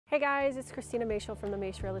Hey guys, it's Christina Mashel from the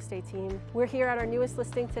Mace Real Estate team. We're here at our newest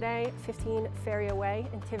listing today, 15 Faria Way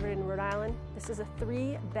in Tiverton, Rhode Island. This is a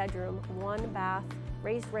 3-bedroom, 1-bath,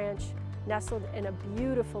 raised ranch, nestled in a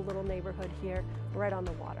beautiful little neighborhood here, right on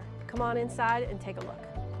the water. Come on inside and take a look.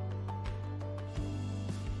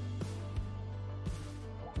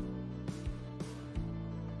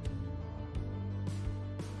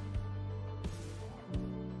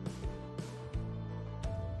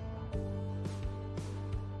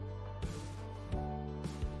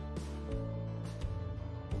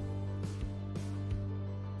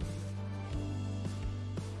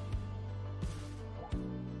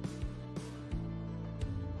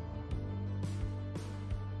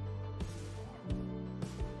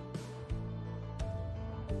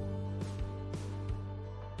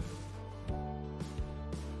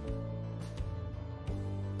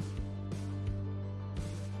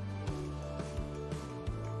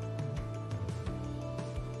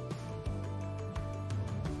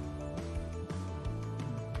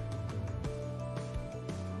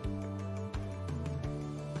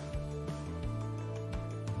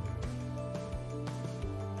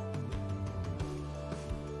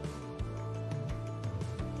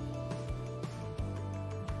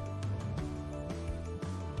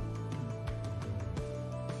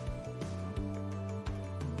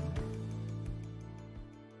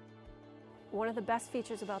 One of the best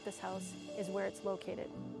features about this house is where it's located,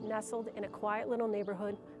 nestled in a quiet little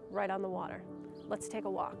neighborhood right on the water. Let's take a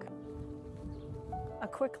walk. A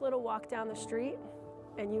quick little walk down the street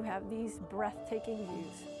and you have these breathtaking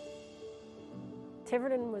views.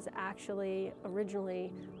 Tiverton was actually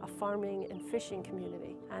originally a farming and fishing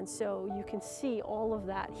community, and so you can see all of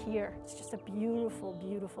that here. It's just a beautiful,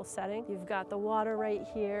 beautiful setting. You've got the water right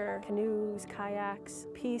here, canoes, kayaks,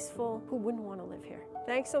 peaceful. Who wouldn't want to live here?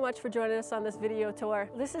 Thanks so much for joining us on this video tour.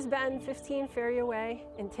 This has been 15 Faria Way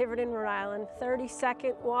in Tiverton, Rhode Island.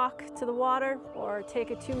 30-second walk to the water or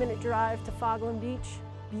take a 2-minute drive to Fogland Beach.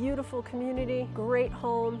 Beautiful community, great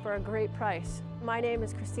home for a great price. My name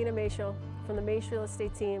is Christina Mashel from the Mace Real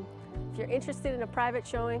Estate team. If you're interested in a private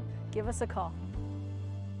showing, give us a call.